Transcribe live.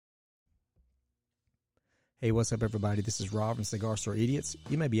Hey, what's up, everybody? This is Rob from Cigar Store Idiots.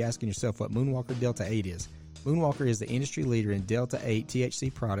 You may be asking yourself what Moonwalker Delta 8 is. Moonwalker is the industry leader in Delta 8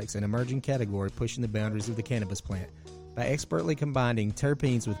 THC products, an emerging category pushing the boundaries of the cannabis plant. By expertly combining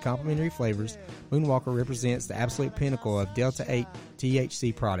terpenes with complementary flavors, Moonwalker represents the absolute pinnacle of Delta 8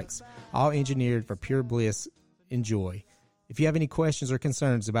 THC products, all engineered for pure bliss. Enjoy. If you have any questions or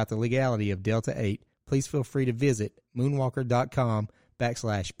concerns about the legality of Delta 8, please feel free to visit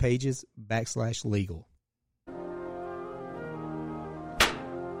moonwalker.com/pages/legal.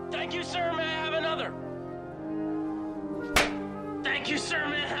 Thank you, sir. May I have another? Thank you, sir.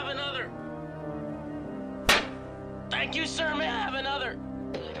 May I have another? Thank you, sir. May I have another?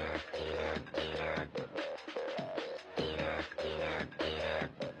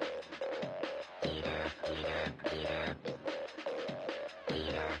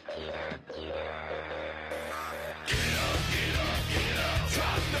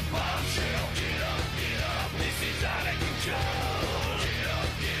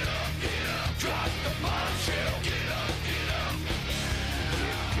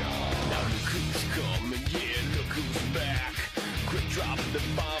 The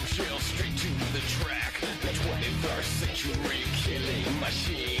bombshell straight to the track. The 21st century killing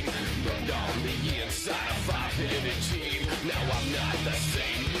machine. Burned on the inside of 515. Now I'm not the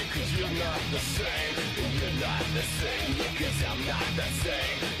same, yeah, cause you're not the same. And you're not the same, yeah, cause I'm not the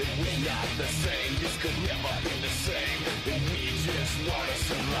same. And we're not the same, this could never be the same. And we just wanna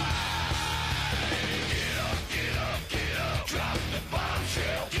survive. Get up, get up, get up. Drop the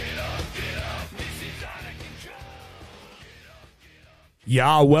bombshell. Get up, get up. This is out of control.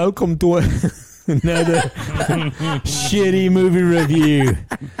 Yeah, welcome to another shitty movie review.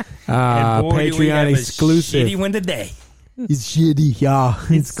 Patreon exclusive. Shitty one today. It's shitty, yeah.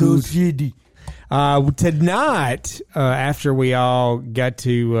 It's so good. shitty. Tonight, after we all got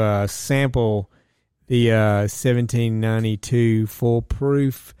to sample the 1792 Full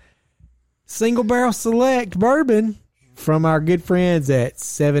Proof Single Barrel Select Bourbon from our good friends at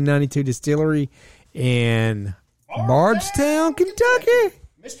 792 Distillery in Bardstown, Kentucky.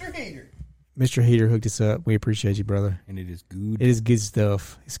 Mr. Heater hooked us up. We appreciate you, brother. And it is good. It is good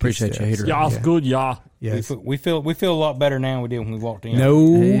stuff. It's good Appreciate stuff. you, Heater. Y'all's good, y'all. Yes. We feel a lot better now than we did when we walked in.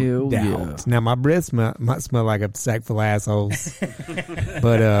 No Hell doubt. yeah. Now, my breath might smell like a sack full of assholes.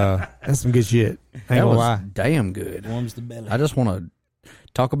 But that's some good shit. Ain't That gonna was lie. damn good. Warms the belly. I just want to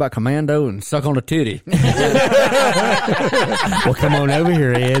talk about Commando and suck on a titty. Well, come on over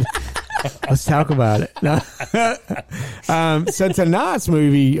here, Ed. Let's talk about it. No. So tonight's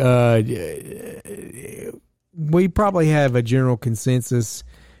movie, we probably have a general consensus.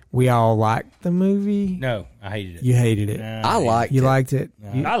 We all liked the movie. No, I hated it. You hated it. I liked You it. liked it.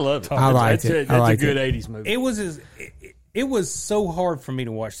 Mm-hmm. You- I love it. I liked That's it. That's I liked a good it. 80s movie. It was so hard for me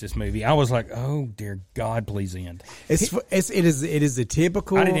to watch this movie. I was like, oh dear God, please end. It is a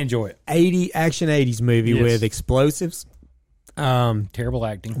typical. I didn't enjoy it. 80s movie Yes. with explosives, Terrible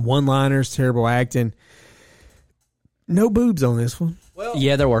acting. one-liners, terrible acting. No boobs on this one.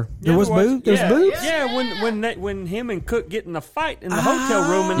 Yeah, there were. There was boobs. There's boobs. Yeah, when him and Cook get in a fight in the hotel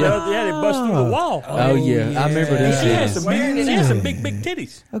room and they bust through the wall. Oh, yeah. I remember this. Yeah. She had some big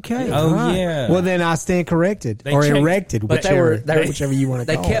titties. Okay. Oh, all right. yeah. Well, then I stand corrected They or changed- erected, But whichever you want to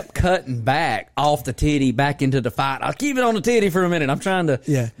They call kept cutting back off the titty back into the fight. I'll keep it on the titty for a minute. I'm trying to.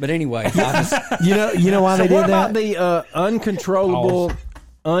 Yeah. But anyway, I just, it. You know why they What did about that? the uncontrollable,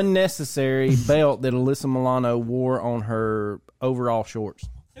 unnecessary belt that Alyssa Milano wore on her overall shorts?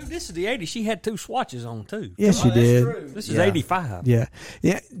 dude, this is the 80s. She had two swatches on too. Yes, you did. This is 85. Yeah.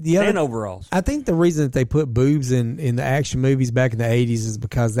 The And other, overalls. I think the reason that they put boobs in the action movies back in the 80s is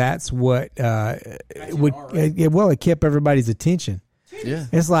because that's what it kept everybody's attention. Yeah.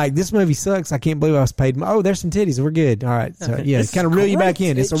 It's like, this movie sucks. I can't believe I was paid. Oh, there's some titties. We're good. All right. So, yeah, it's kind of reel you back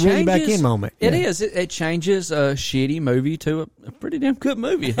in. It's a reel you back in moment. It Yeah. is. It changes a shitty movie to a pretty damn good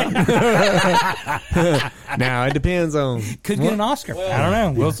movie. Now, it depends on. Could get an Oscar. I don't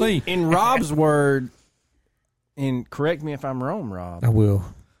know. We'll see. In Rob's word, and correct me if I'm wrong, Rob. I will.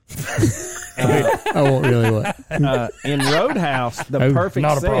 I won't really what. In Roadhouse, the Oh, perfect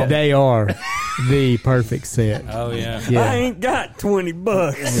not a set. problem. They are the perfect set. Oh yeah. Yeah. I ain't got $20.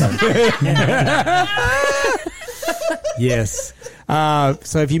 Yes.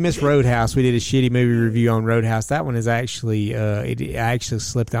 So if you missed Roadhouse, we did a shitty movie review on Roadhouse. That one is actually it actually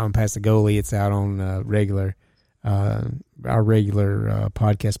slipped out and past the goalie. It's out on our regular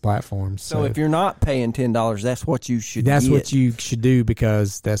podcast platforms. So if you're not paying $10, that's what you should. that's get. what you should do,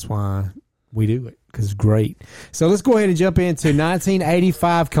 because that's why we do it, because it's great. So let's go ahead and jump into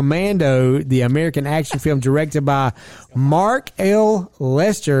 1985 Commando, the American action film directed by Mark L.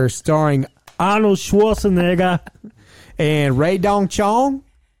 Lester, starring Arnold Schwarzenegger. And Ray Dong Chong.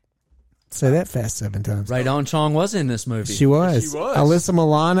 Say that fast 7 times. Ray Dong Chong was in this movie. She was. Alyssa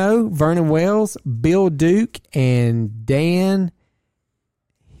Milano, Vernon Wells, Bill Duke, and Dan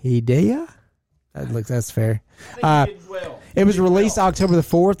Hedaya. That's fair. It was released October the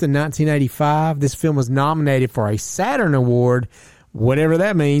 4th in 1985. This film was nominated for a Saturn Award, whatever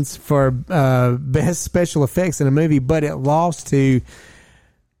that means, for best special effects in a movie, but it lost to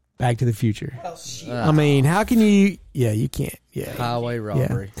Back to the Future. Oh, shit. I mean, how can you? Yeah, you can't. Yeah, Highway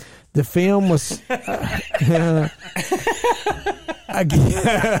Robbery. Yeah. The film was Fucking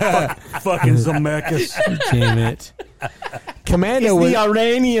Zemeckis. Damn it. Commando It's was the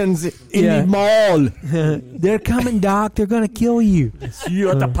Iranians in the mall. They're coming, Doc. They're gonna kill you. See you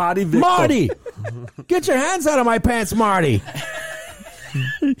at the party, Victor. Marty, get your hands out of my pants, Marty.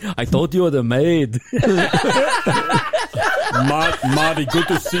 I thought you were the maid. Marty, good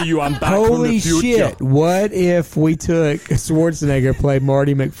to see you. I'm back from Holy the future. shit! What if we took Schwarzenegger played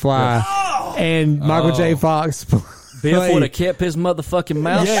Marty McFly and Michael J. Fox? Biff would have kept his motherfucking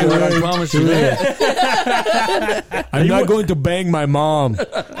mouth shut. I promise you that. I'm not going to bang my mom.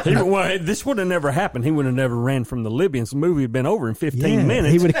 This would have never happened. He would have never ran from the Libyans. The movie had been over in 15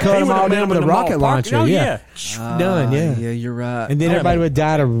 minutes. He would have cut them all down with a rocket launcher. Oh, yeah. Done. Yeah. Yeah, you're right. And then everybody would have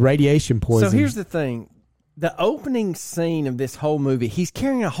died of radiation poison. So here's the thing. The opening scene of this whole movie, he's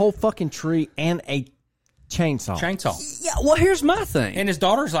carrying a whole fucking tree and a chainsaw. Yeah, well, here's my thing. And his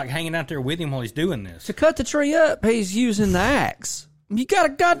daughter's like hanging out there with him while he's doing this. To cut the tree up, he's using the axe. You got a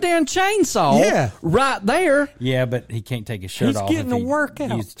goddamn chainsaw right there. Yeah, but he can't take his shirt He's off. getting if a he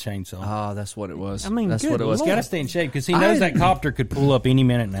workout. Used the chainsaw. Oh, that's what it was. I mean, that's good what it was. Lord. Got to stay in shape because he knows that copter could pull up any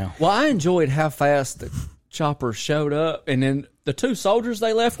minute now. Well, I enjoyed how fast the chopper showed up, and then the 2 soldiers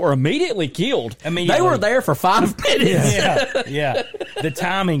they left were immediately killed. Immediately. They were there for 5 minutes. Yeah. The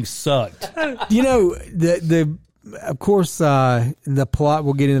timing sucked. You know, the of course, the plot,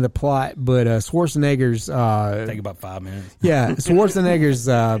 we'll get into the plot, but Schwarzenegger's... Take about 5 minutes. Yeah, Schwarzenegger's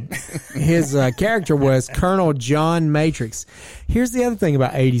his character was Colonel John Matrix. Here's the other thing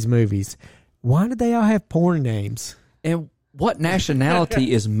about 80s movies. Why did they all have porn names? And what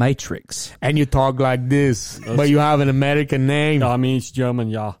nationality is Matrix? And you talk like this, but you have an American name. I mean, it's German,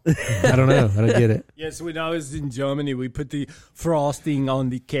 yeah. I don't know. I don't get it. Yes, when I was in Germany, we put the frosting on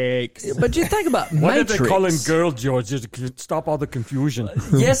the cakes. But you think about Why Matrix. did they call him Girl George? Just to stop all the confusion.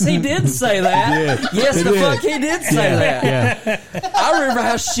 Yes, he did say that. Yes, the fuck he did say that. Yeah. I remember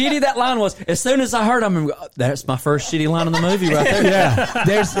how shitty that line was. As soon as I heard him, that's my first shitty line in the movie right there. Yeah.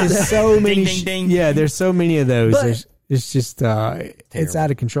 There's so many. Ding, ding, ding. Yeah, there's so many of those. But- It's just, it's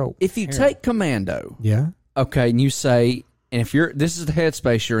out of control. If you take Commando, Yeah. okay, and you say, and if this is the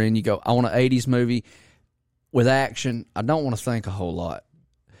headspace you're in, you go, I want an 80s movie with action. I don't want to think a whole lot.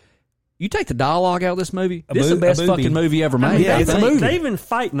 You take the dialogue out of this movie, this is the best fucking movie ever made. Yeah, I it's a think. movie. They even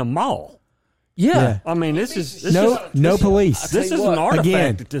fight in a mall. Yeah. I mean, this is No police. This is an artifact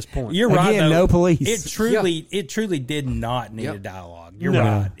Again. at this point. You're right. Again, Though. no police. It truly did not need a dialogue. You're No.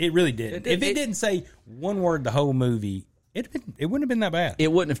 right. It really did. If it didn't say one word the whole movie, it wouldn't have been that bad.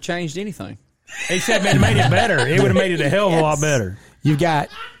 It wouldn't have changed anything. Except it made it better. It would have made it a hell of a lot better. You got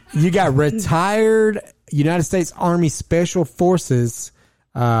retired United States Army Special Forces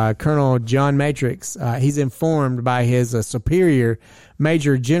Colonel John Matrix. He's informed by his superior,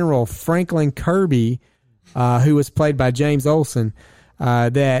 Major General Franklin Kirby, who was played by James Olsen,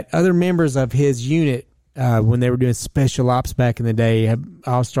 that other members of his unit, when they were doing special ops back in the day, have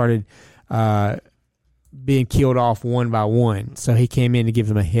all started being killed off one by one. So he came in to give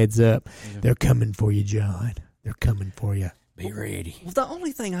them a heads up. They're coming for you, John. They're coming for you. Be ready. Well, the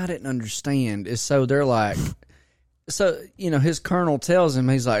only thing I didn't understand is they're like, his colonel tells him,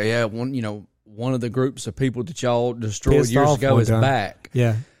 he's like, yeah, one of the groups of people that y'all destroyed Pissed years off ago one is time. back.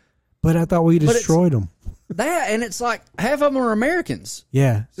 Yeah. But I thought we destroyed them. That, and it's like half of them are Americans.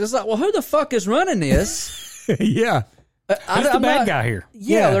 Yeah. It's like, well, who the fuck is running this? Yeah. Who's the bad guy here?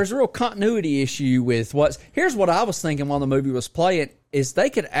 Yeah, Yeah. there's a real continuity issue with here's what I was thinking while the movie was playing, is they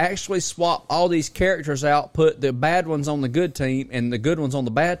could actually swap all these characters out, put the bad ones on the good team and the good ones on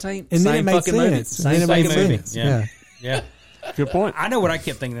the bad team. And then it Same made fucking movie. sense. And then it Same made fucking movie. sense. Yeah. Yeah. Yeah. Good point. I know what I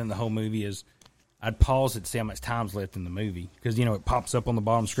kept thinking in the whole movie is I'd pause it to see how much time's left in the movie because, it pops up on the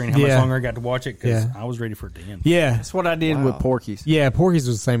bottom screen how much Yeah. longer I got to watch it because Yeah. I was ready for it to end. Yeah. That's what I did with Porky's. Yeah. Porky's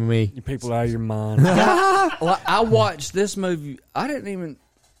was the same with me. You people out of your mind. Well, I watched this movie. I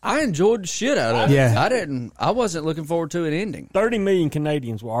enjoyed the shit out of it. Yeah. I wasn't looking forward to it ending. 30 million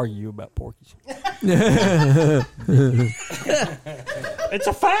Canadians will argue about Porky's. It's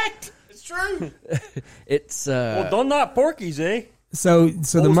a fact. It's Well, don't knock Porky's, eh? So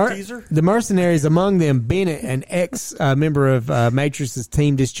the teaser? the mercenaries, among them being an ex member of Matrix's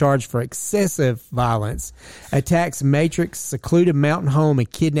team discharged for excessive violence, attacks Matrix's secluded mountain home and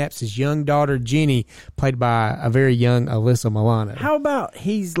kidnaps his young daughter Jenny, played by a very young Alyssa Milano. How about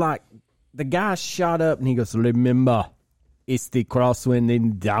he's like, the guy shot up and he goes, remember, it's the crosswind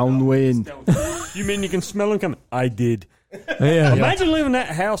and downwind. You mean you can smell him coming? I did. Yeah. Imagine living in that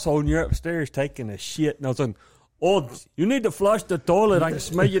household and you're upstairs taking a shit and all of a sudden, oh, you need to flush the toilet. I can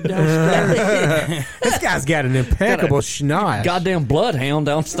smell you downstairs. This guy's got an impeccable schnoz. Goddamn bloodhound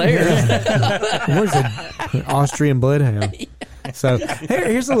downstairs. Where's the Austrian bloodhound? So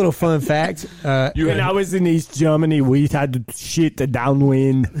here's a little fun fact. When I was in East Germany, we had to shit the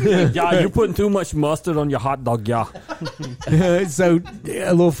downwind. Yeah, you're putting too much mustard on your hot dog, yeah. So a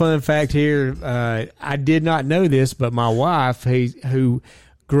little fun fact here. I did not know this, but my wife, who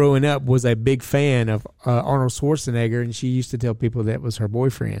growing up was a big fan of Arnold Schwarzenegger, and she used to tell people that was her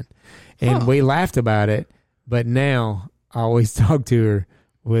boyfriend. And we laughed about it, but now I always talk to her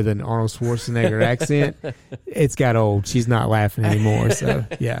with an Arnold Schwarzenegger accent. It's got old. She's not laughing anymore. So,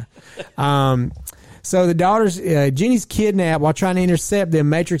 yeah. So the daughters, Jenny's kidnapped while trying to intercept them.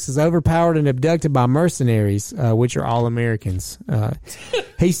 Matrix is overpowered and abducted by mercenaries, which are all Americans.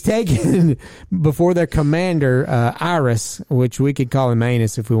 He's taken before their commander, Iris, which we could call him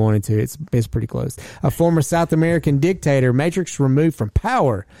Anus if we wanted to. It's pretty close. A former South American dictator. Matrix removed from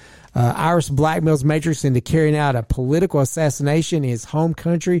power. Iris blackmails Matrix into carrying out a political assassination in his home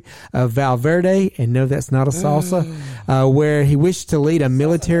country of Valverde, and no, that's not a salsa, where he wished to lead a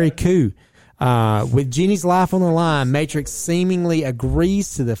military coup. With Jenny's life on the line, Matrix seemingly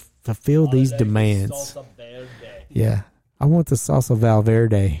agrees to fulfill these demands. Yeah, I want the salsa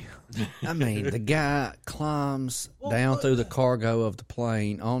Valverde. I mean, the guy climbs down through the cargo of the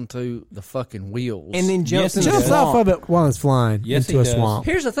plane onto the fucking wheels. And then jumps in the Jumps swamp. off of it while it's flying into a swamp.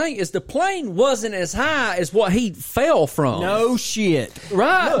 Here's the thing, is the plane wasn't as high as what he fell from. No shit.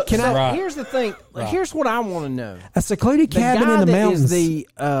 Right. Look, Right. here's the thing. Here's what I want to know. A secluded cabin guy in the that mountains. is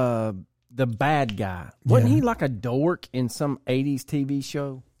the bad guy. Wasn't he like a dork in some 80s TV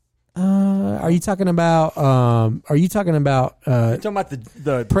show? Are you talking about? You're talking about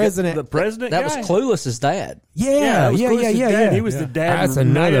the President. The president That guy? was Clueless's dad. Yeah, that was Clueless's dad. He was the dad. That's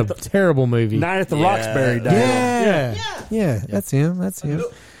in another Night at the- terrible movie. Night at the Roxbury Diner. Yeah, that's him. That's him.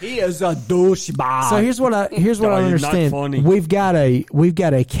 He is a douchebag. So here's what I Oh, you're not understand. funny. We've got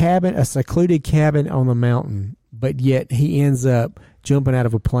a cabin, a secluded cabin on the mountain, but yet he ends up jumping out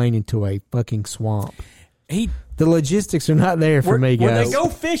of a plane into a fucking swamp. The logistics are not there for me, When guys. they go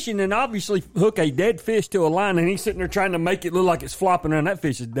fishing and obviously hook a dead fish to a line, and he's sitting there trying to make it look like it's flopping around, that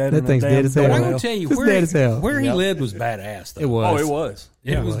fish is dead. That in a thing's damn dead as hell. well. I'm going to tell you, It's dead as hell. where he lived was badass, though. It was. Oh, it was.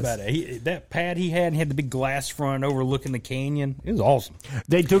 It was badass. That pad he had the big glass front overlooking the canyon. It was awesome.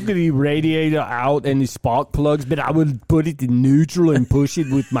 they took the radiator out and the spark plugs, but I would put it in neutral and push it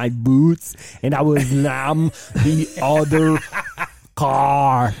with my boots, and I would slam the other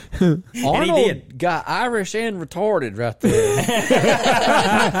car. Arnold got Irish and retarded right there.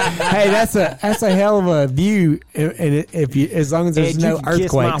 Hey, that's a hell of a view. And if you, as long as there's And no you can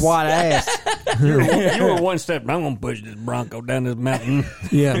kiss my earthquakes. white ass. You were one step. I'm going to push this Bronco down this mountain.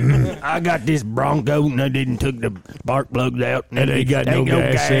 Yeah. I got this Bronco and I didn't took the spark plugs out and they got no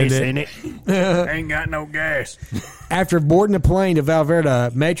gas in it. Ain't got no gas. After boarding the plane to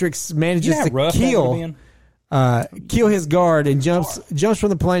Valverde, Matrix manages Yeah, to rough that would've kill his guard and jumps from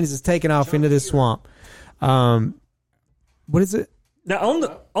the plane as it's taken off into this swamp. What is it? Now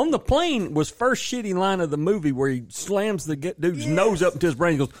on the plane was first shitty line of the movie where he slams the dude's nose up into his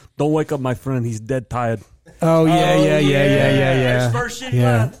brain. He goes, "Don't wake up, my friend. He's dead tired." Oh yeah. That's first shitty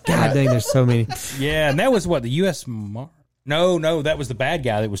line. God dang, there's so many. Yeah, and that was what, the U.S. No, that was the bad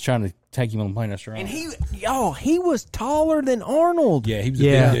guy that was trying to take him on the plane. That's right. And he was taller than Arnold. Yeah, he was a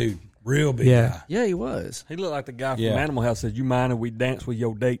Yeah. big dude. Real big Yeah. guy. Yeah, he was. He looked like the guy from Yeah. Animal House. Said, "You mind if we dance with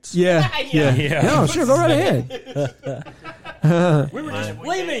your dates?" Yeah. Yeah. No, sure, go right ahead. We were just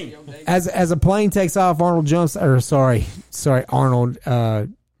leaving. As a plane takes off, Arnold jumps. Arnold.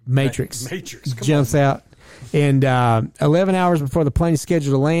 Matrix jumps out, and 11 hours before the plane is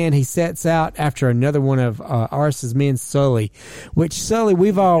scheduled to land, he sets out after another one of Aris's men, Sully. Which Sully,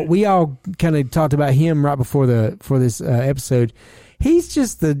 we all kind of talked about him right before this episode. He's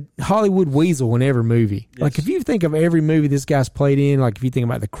just the Hollywood weasel in every movie. Yes. Like if you think of every movie this guy's played in, like if you think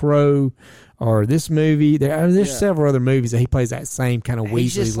about The Crow or this movie, there's several other movies that he plays that same kind of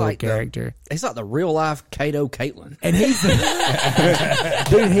weaselly little like character. He's like the real life Kato Caitlin. And he's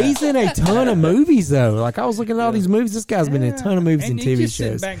in a ton of movies though. Like I was looking at all these movies. This guy's been in a ton of movies And and he TV just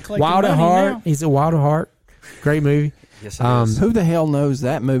sitting shows. back collecting Wild at money Heart. now. He's in Wild at Heart. Great movie. Yes, it is. Who the hell knows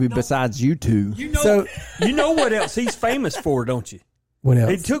that movie besides you two? You know what else he's famous for, don't you? What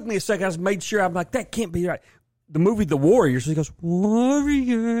else? It took me a second. I was made sure. I'm like, that can't be right. The movie The Warriors. He goes,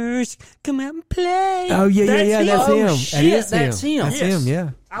 Warriors, come out and play. Oh yeah. That's him. Shit, That's him. That's Yes. him. Yeah.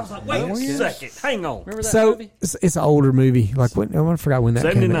 I was like, wait a second. Hang on. Remember that So movie? it's an older movie. Like what? I forgot when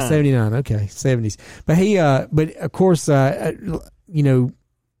that came out. 79. Okay, 70s. But but of course, talking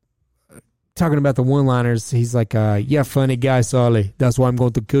about the one-liners, he's like, "Yeah, funny guy, Sully. That's why I'm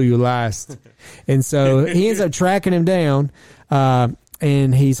going to kill you last." And so he ends up tracking him down.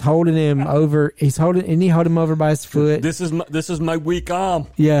 And he's holding him over. He hold him over by his foot. This is my weak arm.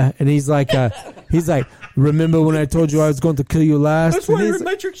 Yeah, and he's like, remember when I told you I was going to kill you last? That's why in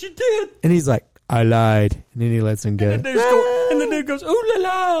Matrix you did. And he's like, I lied. And then he lets him go. And the dude goes, ooh la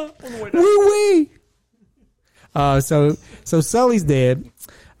la. Woo wee. So Sully's dead.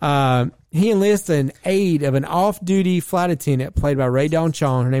 He enlists an aid of an off-duty flight attendant played by Ray Dawn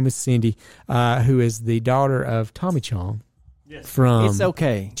Chong. Her name is Cindy, who is the daughter of Tommy Chong. From It's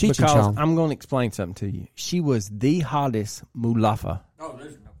okay Cheech and because Chong. I'm going to explain something to you. She was the hottest mulafa.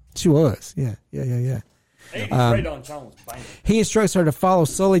 She was. Yeah. He instructs her to follow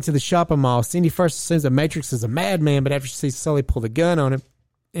Sully to the shopping mall. Cindy first assumes that Matrix is a madman, but after she sees Sully pull the gun on him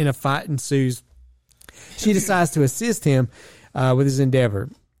and a fight ensues, she decides to assist him with his endeavor.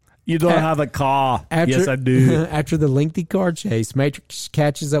 You don't have a car. Yes, I do. After the lengthy car chase, Matrix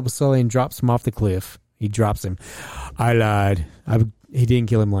catches up with Sully and drops him off the cliff. He drops him. I lied. He didn't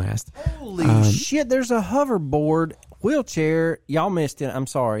kill him last. Holy shit, there's a hoverboard wheelchair. Y'all missed it. I'm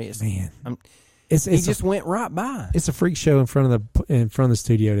sorry. He just went right by. It's a freak show in front of the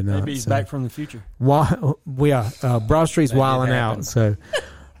studio tonight. Maybe he's back from the future. Broad Street's wilding out. So,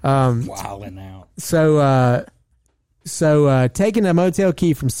 Wilding out. So taking a motel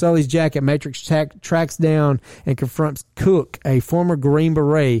key from Sully's jacket, Matrix tracks down and confronts Cook, a former Green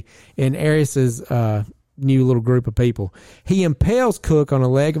Beret in Aris's new little group of people. He impales Cook on a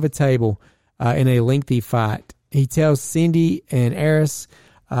leg of a table in a lengthy fight. He tells Cindy and Aris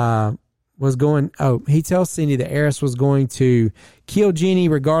he tells Cindy that Aris was going to kill Jenny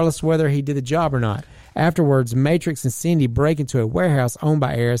regardless whether he did the job or not. Afterwards, Matrix and Cindy break into a warehouse owned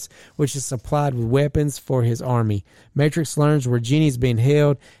by Aris, which is supplied with weapons for his army. Matrix learns where Jenny's being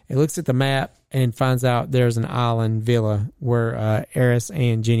held and looks at the map and finds out there's an island villa where Aris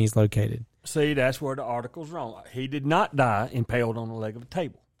and Jenny's located. See, that's where the article's wrong. He did not die impaled on the leg of a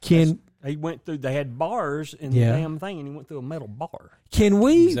table. He went through. They had bars in the damn thing, and he went through a metal bar. Can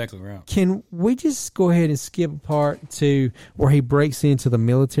we exactly right? Can we just go ahead and skip a part to where he breaks into the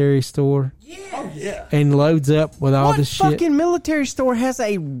military store? Yeah. Oh yeah. And loads up with all this shit. What fucking military store has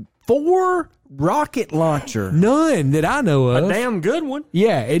a 4 rocket launcher? None that I know of. A damn good one.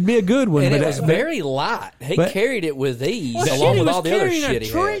 Yeah, it'd be a good one. And but it was very light. He carried it with ease, along with all the other shit he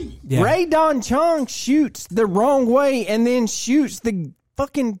had. Yeah. Ray Dawn Chong shoots the wrong way and then shoots the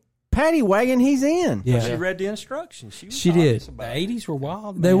fucking paddy wagon he's in. Yeah. She read the instructions. She did. The 80s were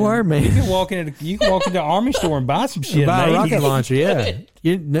wild. They were, man. You can walk into the army store and buy some shit. Buy in a the rocket 80s. launcher, yeah.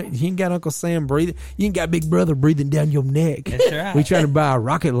 You ain't got Uncle Sam breathing. You ain't got Big Brother breathing down your neck. That's right. We trying to buy a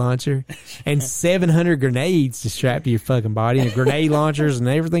rocket launcher and 700 grenades to strap to your fucking body and grenade launchers and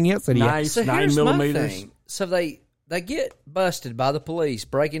everything else that he Nice. So 9 here's my millimeters. thing. So they get busted by the police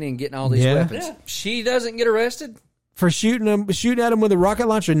breaking in and getting all these Yeah. weapons. Yeah. She doesn't get arrested. for shooting at him with a rocket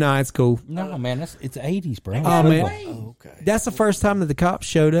launcher. Nah, it's cool. No, man, it's 80s, bro. Oh man, Okay. that's the first time that the cops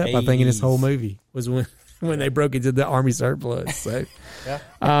showed up. I think in this whole movie was when they broke into the army surplus. So,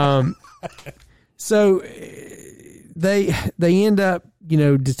 so they end up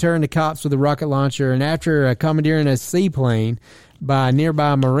deterring the cops with a rocket launcher, and after commandeering a seaplane by a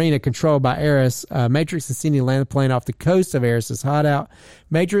nearby marina controlled by Aris, Matrix and Cindy land the plane off the coast of Aris's hideout.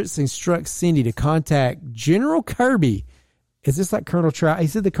 Matrix instructs Cindy to contact General Kirby. Is this like Colonel Trout?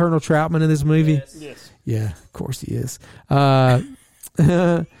 Is it the Colonel Troutman in this movie? Yes. Yeah, of course he is. And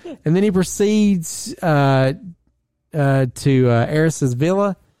then he proceeds to Aris's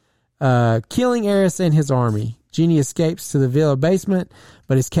villa, killing Aris and his army. Jeannie escapes to the villa basement,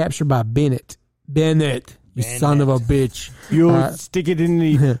 but is captured by Bennett. Bennett, you son of a bitch. You stick it in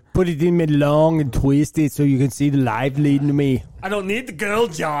the, put it in me long and twist it so you can see the light leading to me. I don't need the girl,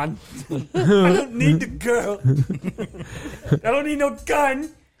 John. I don't need the girl. I don't need no gun.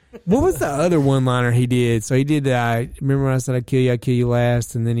 What was the other one-liner he did? So he did, remember when I said I'd kill you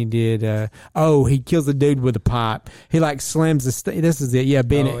last? And then he did, he kills the dude with a pipe. He like slams the, this is it, yeah,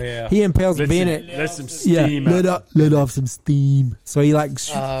 Bennett. Oh, yeah. He impales Bennett. Let some steam out. Let off some steam. So he like,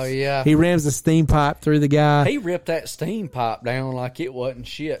 Oh, yeah. he rams the steam pipe through the guy. He ripped that steam pipe down like it wasn't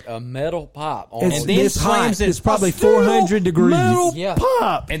shit. A metal pipe. It's, And then it's hot. slams it- It's probably a steel 400 degrees. metal Yeah.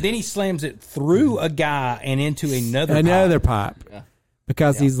 pipe. And then he slams it through a guy and into another pipe. Pipe.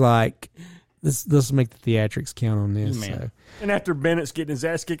 Because he's like, let's make the theatrics count on this. Man. So. And after Bennett's getting his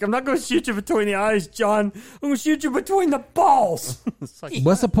ass kicked, I'm not going to shoot you between the eyes, John. I'm going to shoot you between the balls. It's like,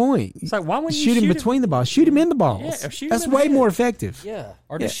 What's the point? It's like, why wouldn't you shoot him shoot between the balls? Shoot him in the balls. Yeah, shoot him That's in the way head. more effective. Yeah.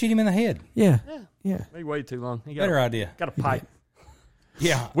 Or just shoot him in the head. Yeah. He waited too long. He got Better idea. Got a pipe,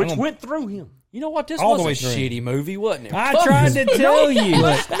 Yeah. which went through him. You know what? This All the was a way through. shitty movie, wasn't it? I tried to tell you.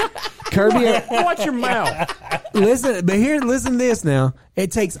 Kirby, Watch your mouth. listen to this now.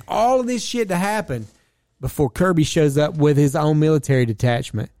 It takes all of this shit to happen before Kirby shows up with his own military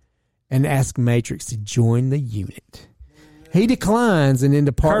detachment and asks Matrix to join the unit. He declines and then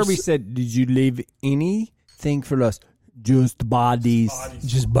departs. Kirby said, "Did you leave anything for us? Just bodies."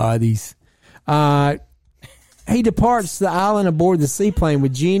 Just bodies. He departs the island aboard the seaplane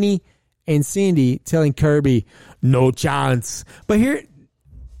with Jeannie and Cindy, telling Kirby, "No chance." But here,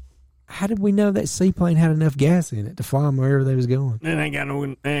 how did we know that seaplane had enough gas in it to fly them wherever they was going? It ain't got no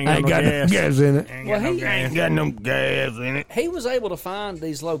Ain't got no gas in it. Ain't got no gas in it. He was able to find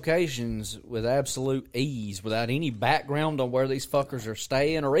these locations with absolute ease without any background on where these fuckers are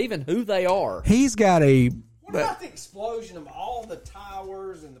staying or even who they are. He's got a. What about the explosion of all the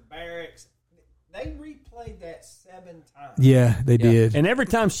towers and the barracks? They replayed that 7 times. Yeah, they did. And every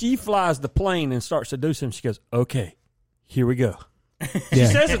time she flies the plane and starts to do something, she goes, "Okay, here we go." She Yeah.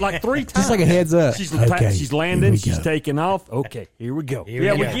 says it like 3 times. Just like a heads up. She's, Okay, she's here landing. we She's go. taking off. Okay, here we go. we We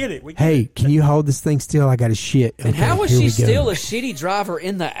go. get it. We get Hey, can you hold this thing still? I got a shit. And how was she still a shitty driver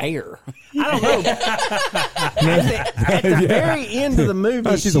in the air? I don't know. At the very end of the movie,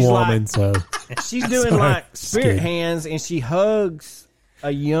 Oh, she's a woman, like, so she's doing Sorry. like spirit Scared. hands, and she hugs a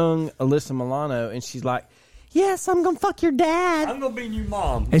young Alyssa Milano, and she's like, "Yes, I'm gonna fuck your dad." I'm gonna be your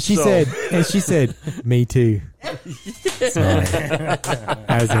mom. and she said, "Me too." Sorry,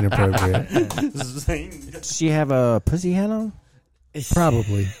 that was inappropriate. Does she have a pussy hat on?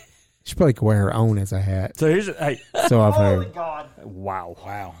 Probably, she probably could wear her own as a hat. So here's hey. So I've heard. Wow.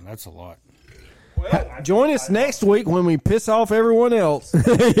 Wow, that's a lot. Join us next week when we piss off everyone else.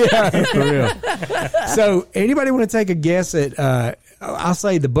 Yeah, for real. So, anybody want to take a guess at? I'll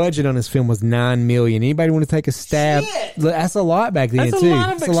say the budget on this film was $9 million. Anybody want to take a stab? That's a lot back then That's a too. lot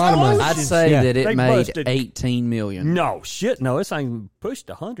of It's a lot of money. I'd say Yeah. that it They made busted. $18 million. No shit. No, it's ain't even pushed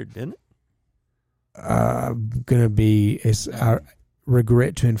 100, didn't it? Gonna be. I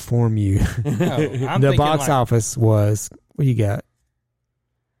regret to inform you, No, I'm the thinking box like- office was. What you got?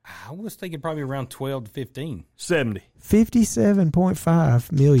 I was thinking probably around 12 to 15. 70.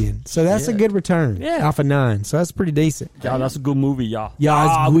 57.5 million. So that's a good return. Yeah. Off of 9. So that's pretty decent. Y'all, that's a good movie, y'all.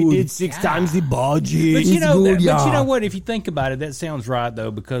 Yeah, it's we good. did 6 times the budget. But you It's know, good, but yeah. you know what? If you think about it, that sounds right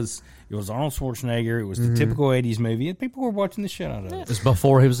though, because it was Arnold Schwarzenegger. It was the typical '80s movie, and people were watching the shit out of it. It was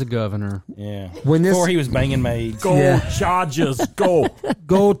before he was a governor. Yeah, When this- before he was banging maids. Go Yeah. Chargers, go.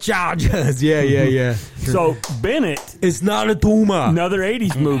 Go Chargers. Yeah. So Bennett, It's not a tumor. another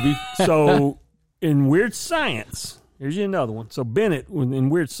 80s movie. So in Weird Science, here's you another one. So Bennett, in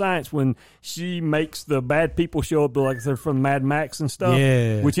Weird Science, when she makes the bad people show up like they're from Mad Max and stuff,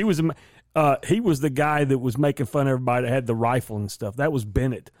 Yeah. which he was the guy that was making fun of everybody that had the rifle and stuff. That was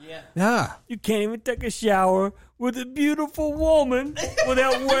Bennett. Ah. You can't even take a shower with a beautiful woman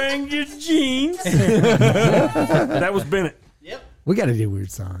without wearing your jeans. That was Bennett. We got to do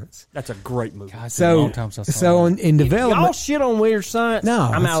Weird Science. That's a great movie. It's been a So, long time since I saw so that. in Y'all development, shit on Weird Science. No,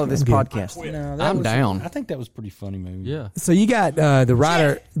 I'm that's out of this good. podcast. No, that I'm was- down. I think that was a pretty funny movie. Yeah. so you got the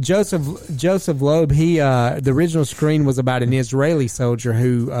writer Joseph Loeb. He the original screen was about an Israeli soldier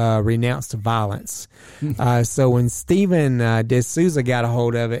who renounced violence. So when Steven D'Souza got a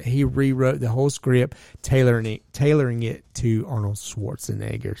hold of it, he rewrote the whole script, tailoring it to Arnold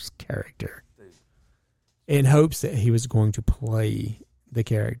Schwarzenegger's character, in hopes that he was going to play the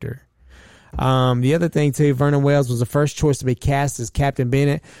character. The other thing too, Vernon Wells was the first choice to be cast as Captain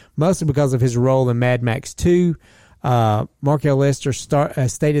Bennett, mostly because of his role in Mad Max 2. Mark L. Lester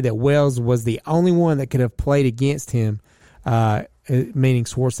stated that Wells was the only one that could have played against him, meaning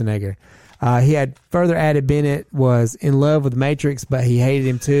Schwarzenegger. He had further added Bennett was in love with Matrix, but he hated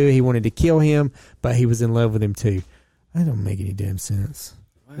him too. He wanted to kill him, but he was in love with him too. That don't make any damn sense.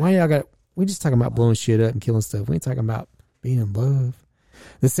 Why y'all got? We just talking about blowing shit up and killing stuff. We ain't talking about being in love.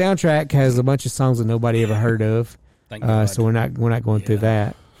 The soundtrack has a bunch of songs that nobody ever heard of. Thank God. So we're not going through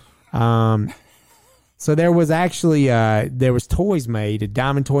that. So there was actually there was toys made. A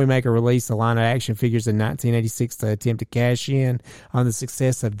Diamond Toy Maker released a line of action figures in 1986 to attempt to cash in on the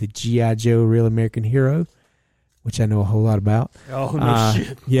success of the G.I. Joe Real American Hero, which I know a whole lot about. Oh, no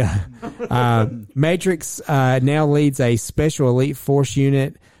shit. Yeah. Matrix now leads a special elite force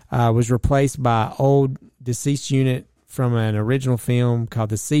unit, was replaced by old deceased unit from an original film called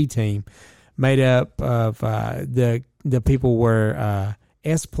the C-Team, made up of the people were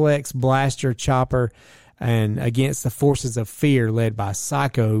S-Plex, Blaster, Chopper, and against the forces of fear led by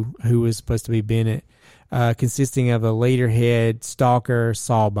Psycho, who was supposed to be Bennett, consisting of a leaderhead, Stalker,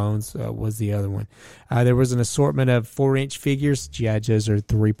 Sawbones was the other one. There was an assortment of 4-inch figures. G.I. Joes are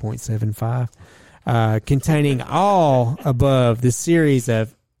 3.75, containing all above the series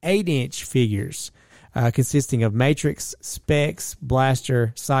of 8-inch figures, consisting of Matrix, Specs,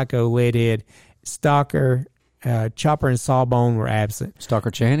 Blaster, Psycho, Leadhead, Stalker, Chopper, and Sawbone were absent.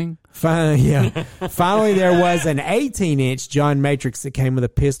 Stalker Channing? Finally, there was an 18-inch John Matrix that came with a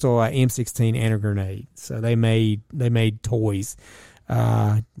pistol, M16, and a grenade. So they made toys.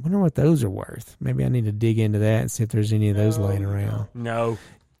 Wonder what those are worth. Maybe I need to dig into that and see if there's any of those laying around. No.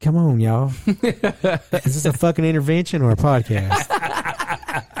 Come on, y'all. Is this a fucking intervention or a podcast?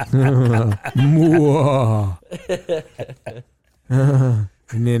 And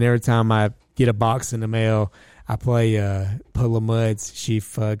then every time I get a box in the mail, I play Pull of Muds. She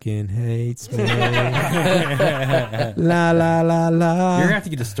fucking hates me. La la la la. You're gonna have to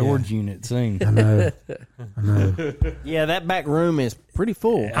get a storage unit soon. I know. Yeah, that back room is pretty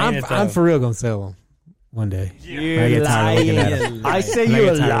full. I'm for real gonna sell them one day. You're I get tired of looking at them. I say I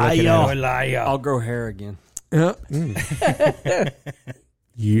you're a get tired of looking at liar. I'll grow hair again.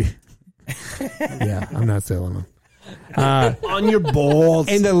 You. Yeah, I'm not selling them. On your balls.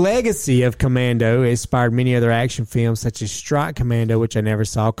 And the legacy of Commando inspired many other action films such as Strike Commando, which I never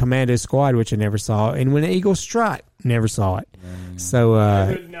saw, Commando Squad, which I never saw, and When the Eagles Strike, never saw it. So,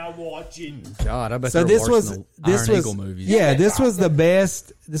 now watching. God, I bet so they're this watching was the Iron Eagle movies. Yeah, this was the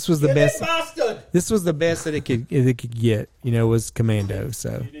best. This was the best. Bastard. This was the best that it could get. Was Commando.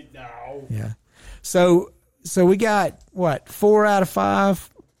 So yeah. So we got what 4 out of 5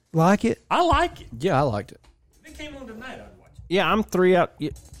 like it. I like it. Yeah, I liked it. If it came on tonight, I'd watch it. Yeah, I'm 3 out.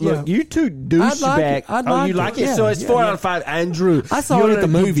 Look, Yeah. you two douchebag. I'd Oh, like you it. like it? Yeah, So it's yeah, 4 yeah. out of 5. Andrew, I saw you're it at the a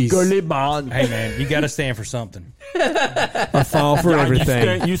movies. Girly bond. Hey man, you got to stand for something. I fall for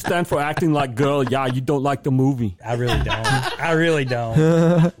everything. You stand for acting like girl. Yeah, you don't like the movie. I really don't. I really don't.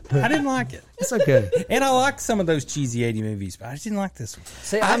 I didn't like it, It's okay. and I like some of those cheesy 80 movies, but I just didn't like this one.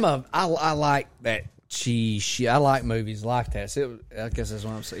 See, I like that cheese shit. I like movies like that. So I guess that's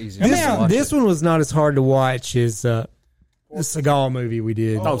why I'm so easy. This one was not as hard to watch as the Seagal movie we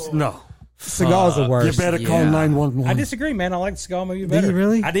did. Oh, no. Seagal's the worst. You better call 911. I disagree, man. I like the Skull movie better. you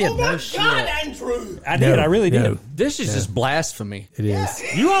really? I did. Andrew. I did. I really did. No, This is just blasphemy. it is.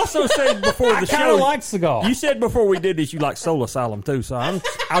 You also said before I the kind show. of like Seagal. You said before we did this you like Soul Asylum too, so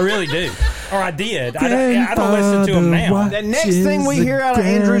I really do. Or I did. I don't listen to him now. The next thing we hear out of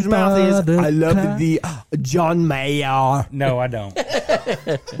Andrew's mouth is, I love the John Mayer. No, I don't.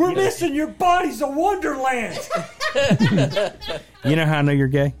 we're missing your body's a wonderland. You know how I know you're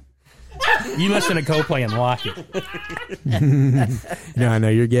gay? You listen to Coldplay and like it. I know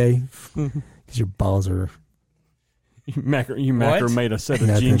you're gay because your balls are. You Macker What? made a set of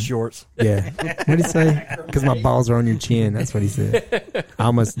Nothing. jean shorts. Yeah. What did he say? Because my balls are on your chin. That's what he said. I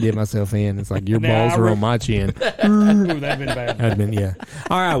almost did myself in. It's like your balls are on my chin. Ooh, that'd been bad. That'd been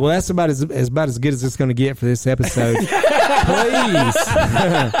All right. Well, that's about as good as it's going to get for this episode. Please,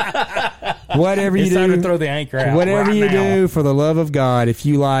 whatever you It's time to do, throw the anchor out. whatever right you now. do, for the love of God, if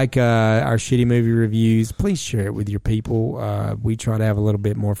you like our shitty movie reviews, please share it with your people. We try to have a little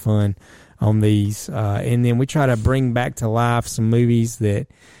bit more fun on these, and then we try to bring back to life some movies that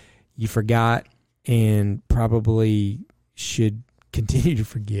you forgot and probably should continue to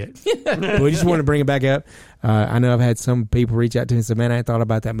forget. But we just want to bring it back up. I know I've had some people reach out to me and say, "Man, I ain't thought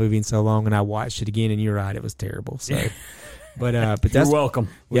about that movie in so long," and I watched it again, and you're right, it was terrible. So, but that's You're welcome.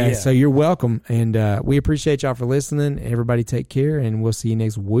 yeah, so you're welcome, and we appreciate y'all for listening. Everybody, take care, and we'll see you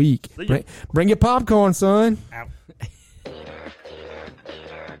next week. Bring your popcorn, son. Ow.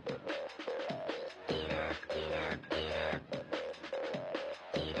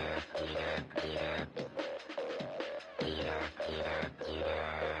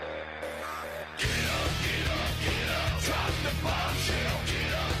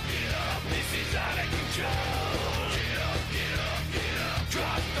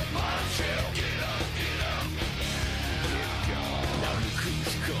 Now look who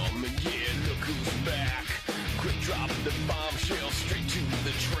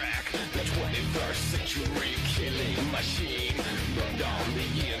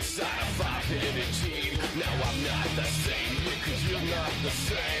inside a five-headed team. Now I'm not the same, yeah, cause you're not the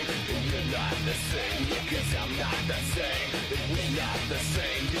same. And you're not the same, yeah, cause I'm not the same. And we're not the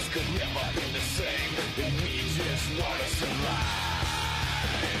same, this could never be the same. And we just wanna survive.